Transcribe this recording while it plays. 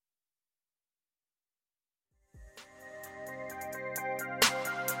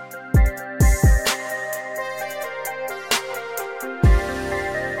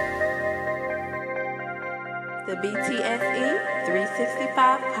BTSE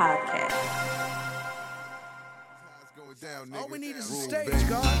 365 podcast. All we need is a stage,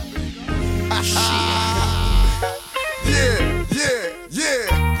 God. Yeah.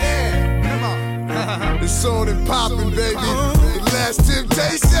 Come on. It's on and popping, baby. The Last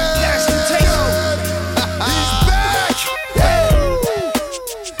Temptation. He's back.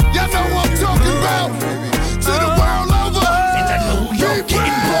 Y'all know what I'm talking about. To the world over. And I know you're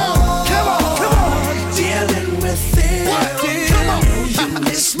getting bored. Come on. Dealing with it. Come on. You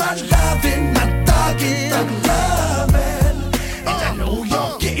miss my loving, my dogging, the loving. And I know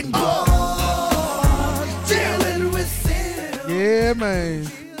you're getting bored. Dealing with it. Yeah, man.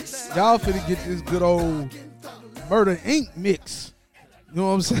 Y'all finna get this good old Murder Inc. mix. You know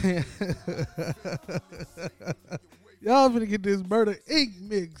what I'm saying? Y'all finna get this Murder Inc.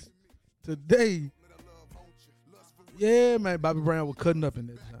 mix today. Yeah, man. Bobby Brown was cutting up in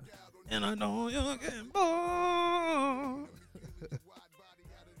that time. And I know you're getting bored.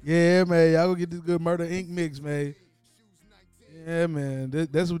 Yeah, man. Y'all gonna get this good Murder Inc. mix, man. Yeah, man.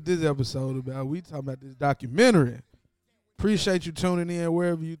 That's what this episode about. We talking about this documentary. Appreciate you tuning in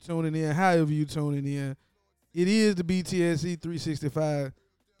wherever you tuning in, however you tuning in. It is the BTSE 365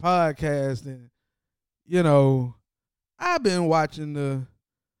 podcast, and you know, I've been watching the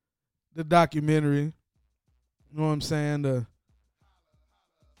documentary. You know what I'm saying? The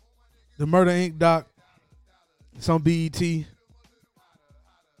Murder Inc. doc. It's on BET.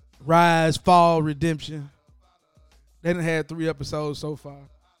 Rise, Fall, Redemption. They done had 3 episodes so far,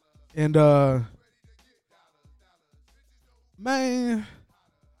 and man,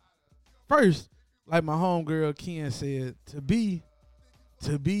 first, like my homegirl Ken said, to be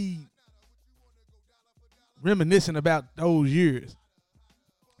reminiscing about those years.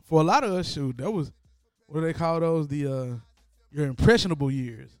 For a lot of us, shoot, that was, what do they call those? Your impressionable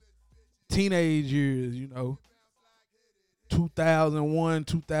years. Teenage years, you know. 2001,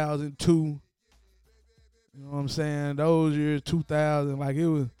 2002. You know what I'm saying? Those years, 2000, like he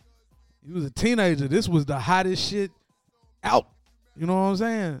was a teenager. This was the hottest shit out. You know what I'm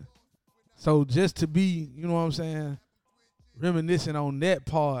saying? So just to be, you know what I'm saying, reminiscing on that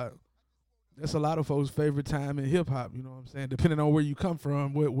part, that's a lot of folks' favorite time in hip hop, you know what I'm saying? Depending on where you come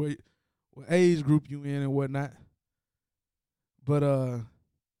from, what age group you in and whatnot. But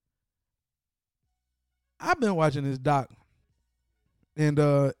I've been watching this doc, and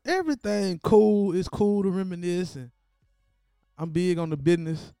everything cool. It's cool to reminisce, and I'm big on the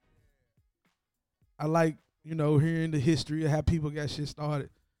business. I like, you know, hearing the history of how people got shit started.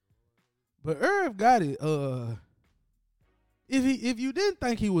 But Irv got it. If you didn't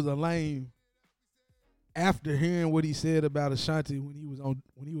think he was a lame after hearing what he said about Ashanti when he was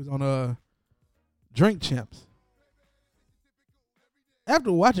on Drink Champs,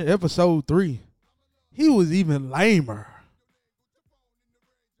 after watching episode 3, he was even lamer.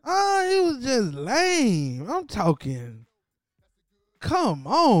 He was just lame. I'm talking, come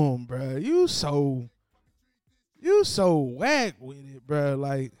on, bro. You so whack with it, bro.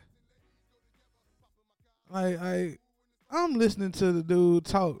 Like I'm listening to the dude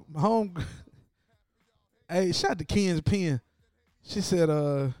talk. My home, hey, shout out to Ken's Pen. She said,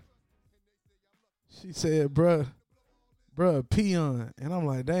 bruh, peon. And I'm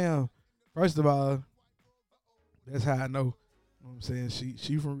like, damn. First of all, that's how I know. You know what I'm saying?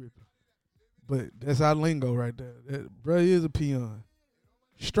 She from Ripon. But that's our lingo right there. That bruh is a peon.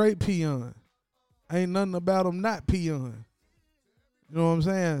 Straight peon. Ain't nothing about him not peon. You know what I'm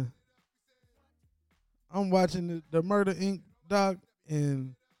saying? I'm watching the Murder Inc. doc,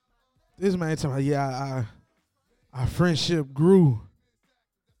 and this man talking about, our friendship grew.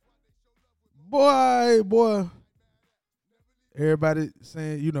 Boy. Everybody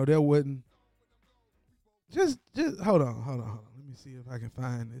saying, you know, that wasn't. Just hold on. Let me see if I can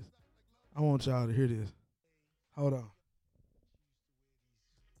find this. I want y'all to hear this. Hold on.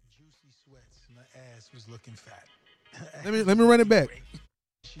 Juicy sweats and her ass was looking fat. Let me run it back.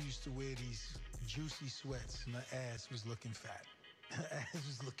 She used to wear these juicy sweats and her ass was looking fat. Her ass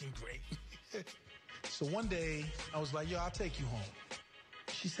was looking great. So one day I was like, yo, I'll take you home.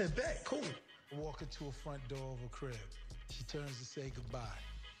 She said, bet, cool. I walk her to a front door of her crib. She turns to say goodbye.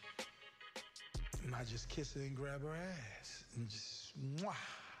 And I just kiss her and grab her ass and just mwah.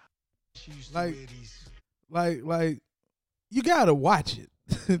 She used to wear these. Like, you gotta watch it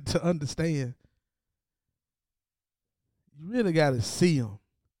to understand. You really gotta see them,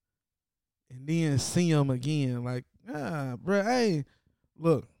 and then see them again. Like, bro, hey,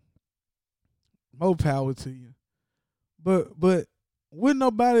 look, more power to you. But wouldn't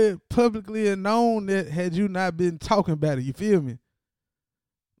nobody publicly have known that had you not been talking about it? You feel me?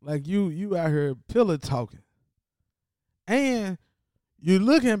 Like you out here pillow talking. And you're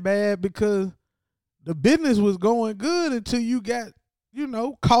looking bad because the business was going good until you got,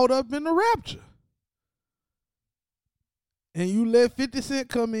 caught up in the rapture. And you let 50 Cent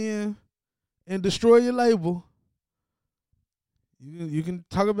come in and destroy your label. You can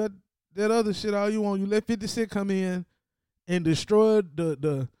talk about that other shit all you want. You let 50 Cent come in and destroy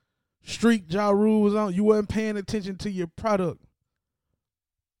the streak Ja Rule was on. You wasn't paying attention to your product.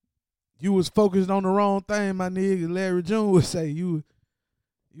 You was focused on the wrong thing, my nigga. Larry June would say, you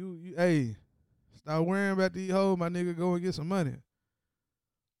hey, stop worrying about these hoes, my nigga, go and get some money.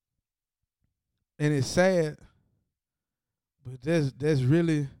 And it's sad, but that's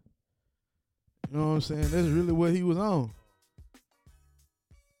really, you know what I'm saying? That's really what he was on.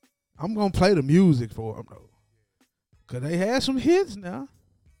 I'm going to play the music for him, though. Because they had some hits now.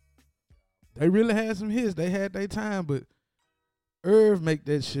 They really had some hits. They had their time, but Irv make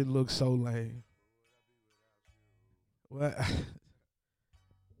that shit look so lame. Well,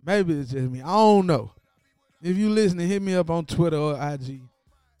 maybe it's just me. I don't know. If you listening, hit me up on Twitter or IG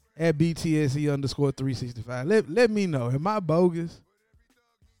at BTSE_365. Let me know. Am I bogus?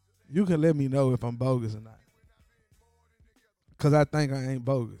 You can let me know if I'm bogus or not. Because I think I ain't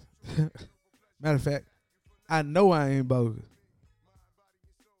bogus. Matter of fact, I know I ain't bogus.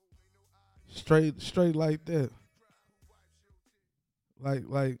 Straight like that.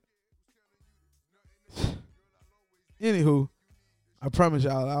 Like. Anywho, I promise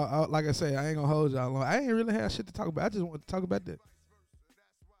y'all, I like I say, I ain't gonna hold y'all long. I ain't really have shit to talk about. I just want to talk about that.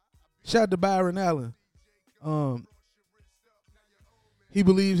 Shout out to Byron Allen. He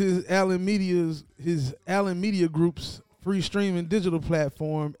believes his Allen Media Group's free streaming digital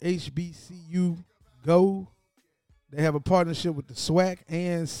platform, HBCU Go. They have a partnership with the SWAC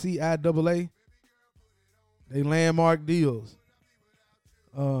and CIAA. They landmark deals.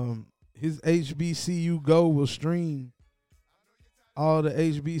 His HBCU Go will stream all the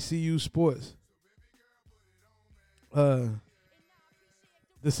HBCU sports. The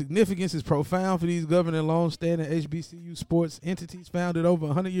significance is profound for these governing long-standing HBCU sports entities founded over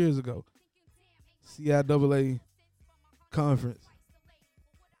 100 years ago. CIAA conference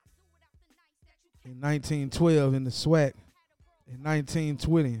in 1912 and the SWAC in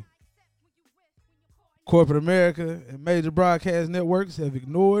 1920. Corporate America and major broadcast networks have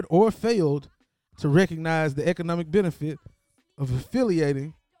ignored or failed to recognize the economic benefit of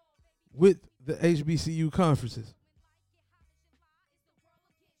affiliating with the HBCU conferences.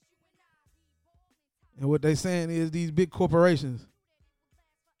 And what they're saying is these big corporations,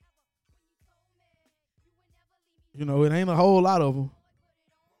 it ain't a whole lot of them.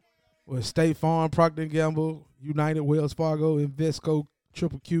 Well, State Farm, Procter & Gamble, United, Wells Fargo, Invesco,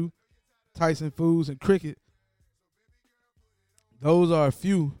 Triple Q, Tyson Foods, and Cricket. Those are a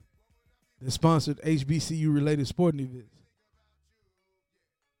few that sponsored HBCU-related sporting events.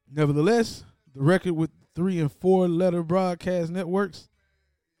 Nevertheless, the record with 3- and 4-letter broadcast networks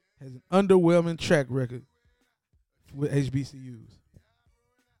has an underwhelming track record with HBCUs.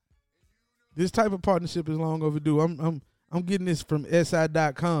 This type of partnership is long overdue. I'm getting this from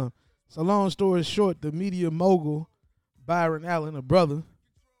SI.com. So long story short, the media mogul Byron Allen, a brother,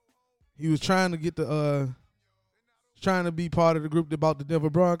 he was trying to get trying to be part of the group that bought the Denver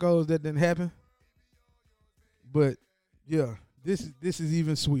Broncos. That didn't happen. But yeah, this is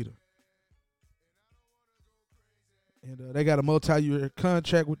even sweeter. And they got a multi-year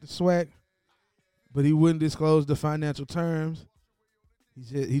contract with the SWAC, but he wouldn't disclose the financial terms.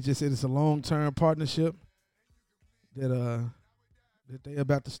 He just said it's a long-term partnership that they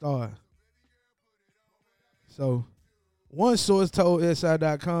about to start. So one source told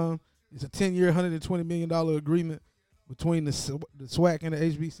SI.com it's a 10-year, $120 million agreement between the SWAC and the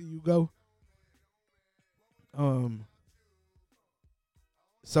HBCU Go.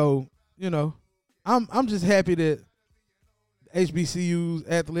 So, I'm just happy that HBCU's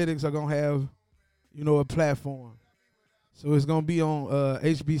athletics are gonna have, a platform. So it's gonna be on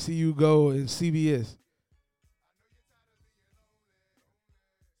HBCU Go and CBS.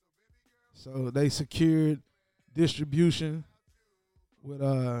 So they secured distribution with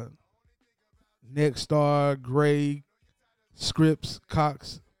Nexstar, Gray, Scripps,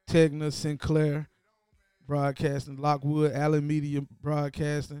 Cox, Tegna, Sinclair Broadcasting, Lockwood, Allen Media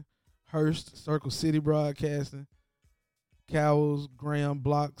Broadcasting, Hearst, Circle City Broadcasting, Cowles, Graham,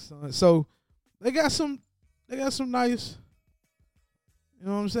 Block, Son. So they got some nice, you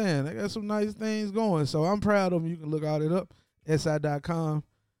know what I'm saying? They got some nice things going. So I'm proud of them. You can look all that up. SI.com.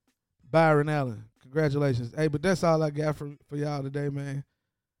 Byron Allen. Congratulations. Hey, but that's all I got for y'all today, man.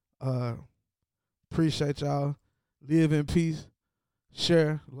 Appreciate y'all. Live in peace.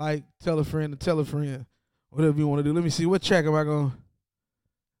 Share, like, tell a friend to tell a friend. whatever you want to do. Let me see, what track am I gonna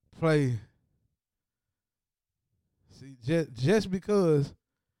play? See, just because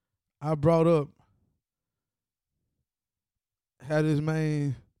I brought up how this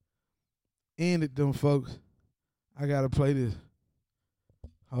man ended them folks, I gotta play this.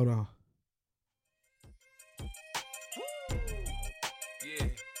 Hold on. Yeah,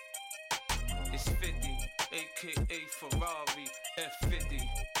 it's 50, aka Ferrari F50.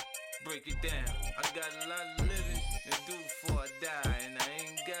 Break it down. I got a lot of living to do before I die, and I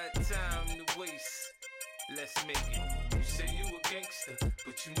ain't got time to waste. Let's make it. You say you a gangster,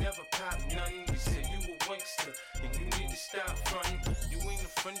 but you never pop nothing. You say you a wankster, and you need to stop fronting. You ain't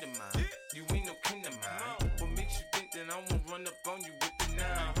a friend of mine. You ain't no kin of mine. What makes you think that I won't run up on you with the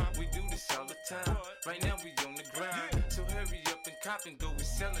nine? We do this all the time. Right now we on the grind. So hurry up and cop and go. We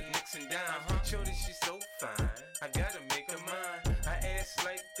selling nicks and dimes. Shorty, she's so fine. I gotta make her mine. I ass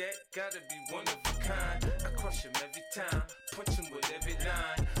like that, gotta be one of a kind. I crush him every time, punch him with every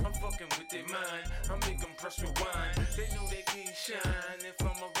line. I'm fucking with their mind, I make them press rewind. They know they can't shine if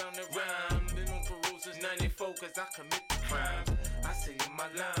I'm around the rhyme. Been on parole since 94 cause I commit the crimes. I say in my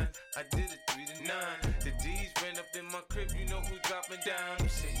line, I did it 3 to 9. The D's ran up in my crib, you know who dropping down. You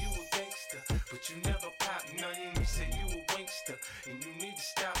say you a gangster, but you never pop nothing. You say you a wankster, and you need to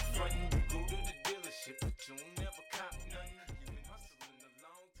stop fronting. You go to the dealership, but you don't never cop nothing. You been hustling a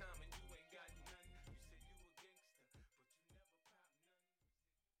long time and you ain't got nothing. You say you a gangster, but you never pop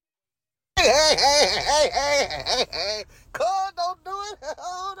nothing. Hey, hey, hey, hey, hey, hey, hey.